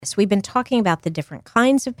So we've been talking about the different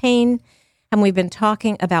kinds of pain, and we've been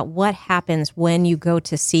talking about what happens when you go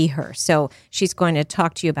to see her. So she's going to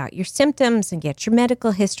talk to you about your symptoms and get your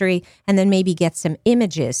medical history, and then maybe get some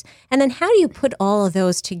images. And then how do you put all of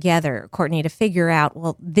those together, Courtney, to figure out,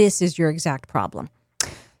 well, this is your exact problem?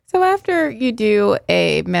 So after you do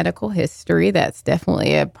a medical history, that's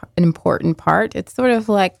definitely an important part. It's sort of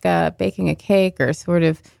like baking a cake or sort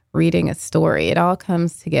of reading a story. It all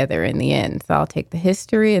comes together in the end. So I'll take the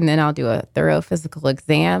history, and then I'll do a thorough physical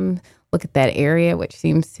exam, look at that area which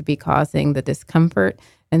seems to be causing the discomfort,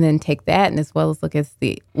 and then take that, and as well as look at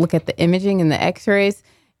the imaging and the x-rays,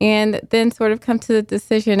 and then sort of come to the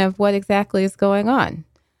decision of what exactly is going on.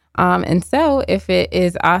 And so if it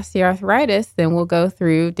is osteoarthritis, then we'll go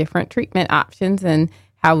through different treatment options and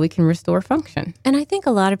how we can restore function. And I think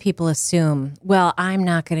a lot of people assume, well, I'm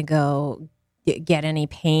not going to go get any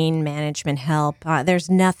pain management help.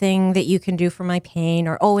 There's nothing that you can do for my pain,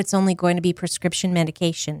 or, oh, it's only going to be prescription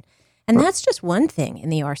medication. And that's just one thing in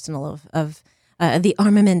the arsenal of the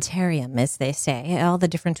armamentarium, as they say, all the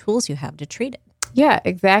different tools you have to treat it. Yeah,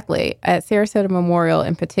 exactly. At Sarasota Memorial,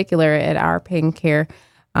 in particular, at our pain care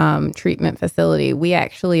treatment facility, we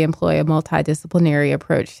actually employ a multidisciplinary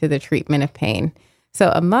approach to the treatment of pain.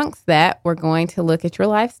 So amongst that, we're going to look at your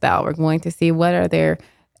lifestyle. We're going to see what are there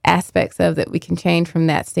aspects of that we can change from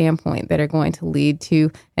that standpoint that are going to lead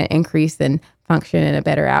to an increase in function and a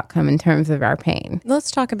better outcome in terms of our pain. Let's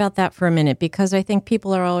talk about that for a minute, because I think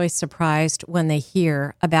people are always surprised when they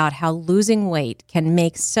hear about how losing weight can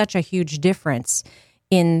make such a huge difference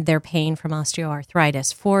in their pain from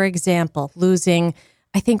osteoarthritis. For example, losing,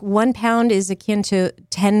 I think 1 pound is akin to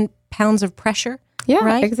 10 pounds of pressure. Yeah,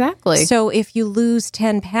 right? Exactly. So if you lose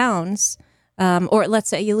 10 pounds, or let's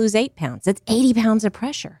say you lose 8 pounds, that's 80 pounds of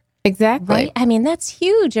pressure. Exactly. Right? I mean, that's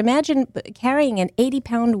huge. Imagine carrying an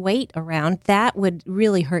 80-pound weight around. That would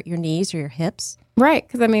really hurt your knees or your hips. Right.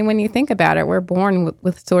 Because, I mean, when you think about it, we're born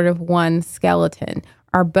with sort of one skeleton.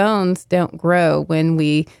 Our bones don't grow when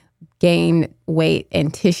we gain weight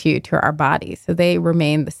and tissue to our body, so they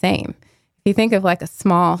remain the same. If you think of like a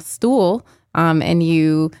small stool and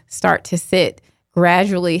you start to sit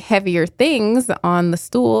gradually heavier things on the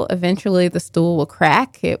stool, eventually the stool will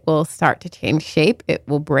crack. It will start to change shape. It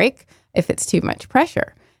will break if it's too much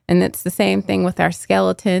pressure. And it's the same thing with our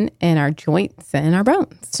skeleton and our joints and our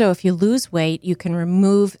bones. So if you lose weight, you can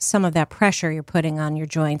remove some of that pressure you're putting on your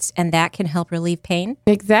joints, and that can help relieve pain?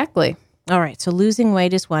 Exactly. All right. So losing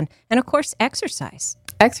weight is one. And of course, exercise.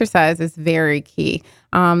 Exercise is very key.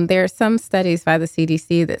 There are some studies by the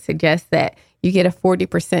CDC that suggest that you get a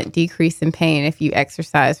 40% decrease in pain if you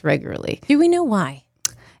exercise regularly. Do we know why?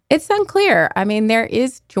 It's unclear. I mean, there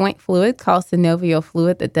is joint fluid called synovial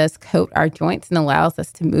fluid that does coat our joints and allows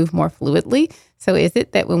us to move more fluidly. So is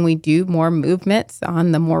it that when we do more movements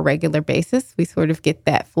on the more regular basis, we sort of get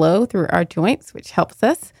that flow through our joints, which helps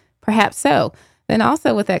us? Perhaps so. Then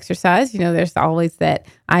also with exercise, there's always that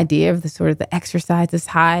idea of the sort of the exercise is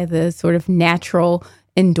high, the sort of natural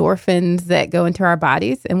endorphins that go into our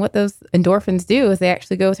bodies. And what those endorphins do is they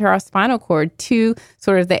actually go to our spinal cord, to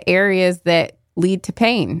sort of the areas that lead to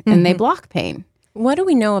pain, and they block pain. What do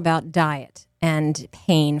we know about diet and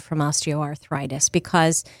pain from osteoarthritis?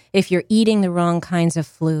 Because if you're eating the wrong kinds of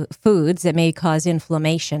foods that may cause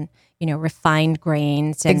inflammation, refined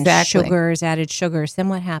grains and sugars, added sugars, then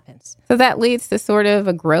what happens? So that leads to sort of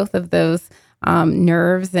a growth of those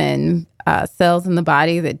nerves and cells in the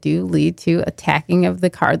body that do lead to attacking of the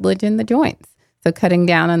cartilage in the joints. So cutting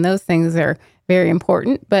down on those things are very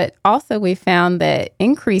important. But also we found that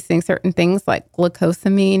increasing certain things like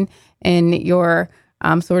glucosamine in your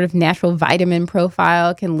sort of natural vitamin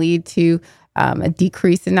profile can lead to a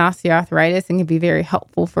decrease in osteoarthritis and can be very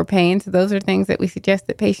helpful for pain. So those are things that we suggest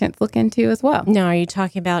that patients look into as well. Now, are you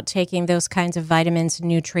talking about taking those kinds of vitamins and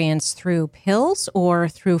nutrients through pills or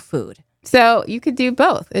through food? So you could do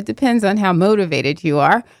both. It depends on how motivated you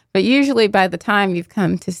are. But usually by the time you've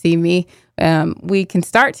come to see me, we can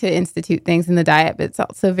start to institute things in the diet, but it's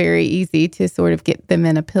also very easy to sort of get them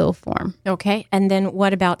in a pill form. Okay. And then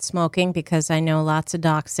what about smoking? Because I know lots of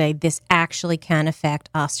docs say this actually can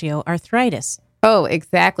affect osteoarthritis. Oh,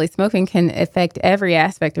 exactly. Smoking can affect every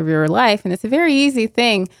aspect of your life. And it's a very easy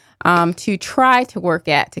thing to try to work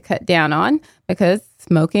at, to cut down on, because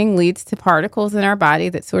smoking leads to particles in our body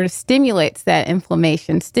that sort of stimulates that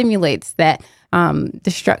inflammation, stimulates that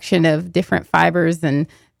destruction of different fibers and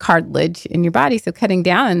cartilage in your body. So cutting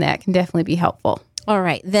down on that can definitely be helpful. All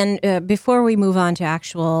right. Then before we move on to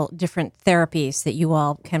actual different therapies that you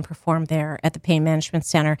all can perform there at the Pain Management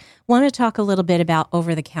Center, I want to talk a little bit about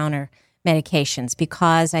over-the-counter medications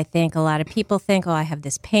because I think a lot of people think, oh, I have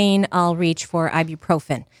this pain, I'll reach for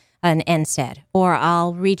ibuprofen, an NSAID, or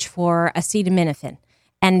I'll reach for acetaminophen.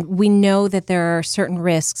 And we know that there are certain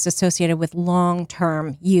risks associated with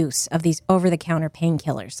long-term use of these over-the-counter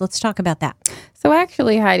painkillers. Let's talk about that. So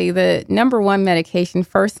actually, Heidi, the number one medication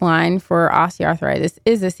first line for osteoarthritis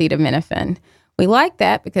is acetaminophen. We like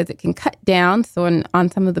that because it can cut down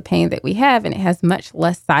on some of the pain that we have, and it has much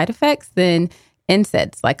less side effects than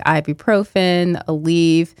NSAIDs like ibuprofen,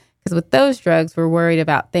 Aleve, because with those drugs, we're worried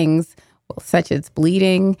about things such as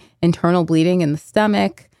bleeding, internal bleeding in the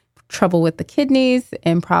stomach, trouble with the kidneys,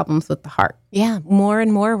 and problems with the heart. Yeah, more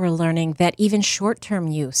and more we're learning that even short-term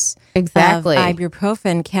use exactly. of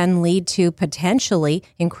ibuprofen can lead to potentially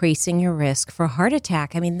increasing your risk for heart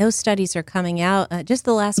attack. I mean, those studies are coming out just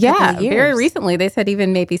the last couple of years. Yeah, very recently. They said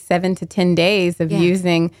even maybe 7 to 10 days of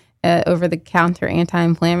using over-the-counter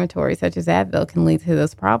anti-inflammatory such as Advil can lead to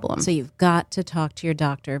those problems. So you've got to talk to your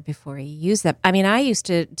doctor before you use them. I mean, I used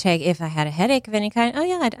to take, if I had a headache of any kind,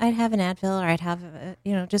 I'd have an Advil or I'd have,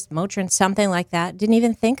 just Motrin, something like that. Didn't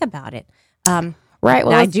even think about it. Right.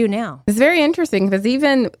 Well, I do now. It's very interesting because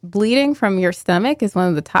even bleeding from your stomach is one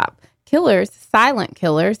of the top killers, silent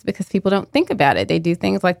killers, because people don't think about it. They do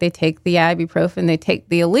things like they take the ibuprofen, they take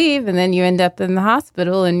the Aleve, and then you end up in the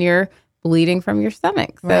hospital and you're bleeding from your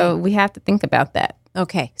stomach. So we have to think about that.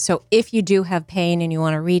 Okay. So if you do have pain and you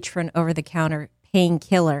want to reach for an over-the-counter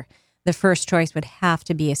painkiller, the first choice would have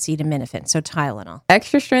to be acetaminophen, so Tylenol.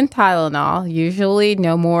 Extra strength Tylenol, usually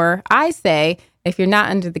no more, I say, if you're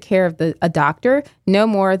not under the care of a doctor, no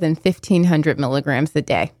more than 1,500 milligrams a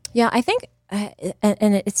day. Yeah, I think,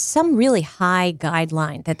 and it's some really high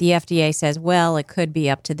guideline that the FDA says, well, it could be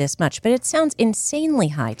up to this much, but it sounds insanely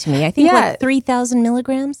high to me. I think, 3,000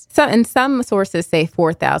 milligrams? So, and some sources say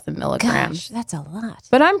 4,000 milligrams. Gosh, that's a lot.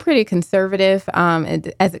 But I'm pretty conservative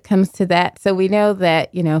as it comes to that. So we know that,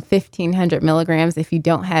 1,500 milligrams, if you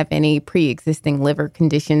don't have any pre-existing liver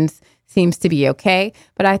conditions, seems to be okay.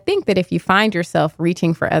 But I think that if you find yourself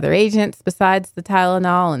reaching for other agents besides the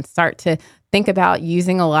Tylenol and start to think about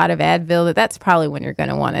using a lot of Advil, that's probably when you're going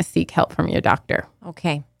to want to seek help from your doctor.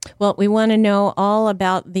 Okay. Well, we want to know all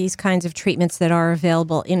about these kinds of treatments that are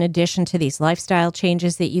available in addition to these lifestyle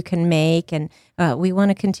changes that you can make. And we want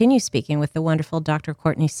to continue speaking with the wonderful Dr.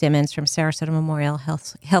 Courtney Simmons from Sarasota Memorial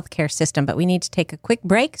Healthcare System. But we need to take a quick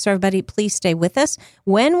break. So everybody, please stay with us.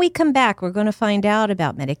 When we come back, we're going to find out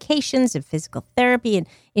about medications and physical therapy and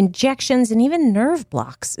injections and even nerve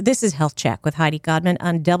blocks. This is Health Check with Heidi Godman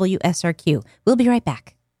on WSRQ. We'll be right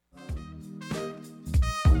back.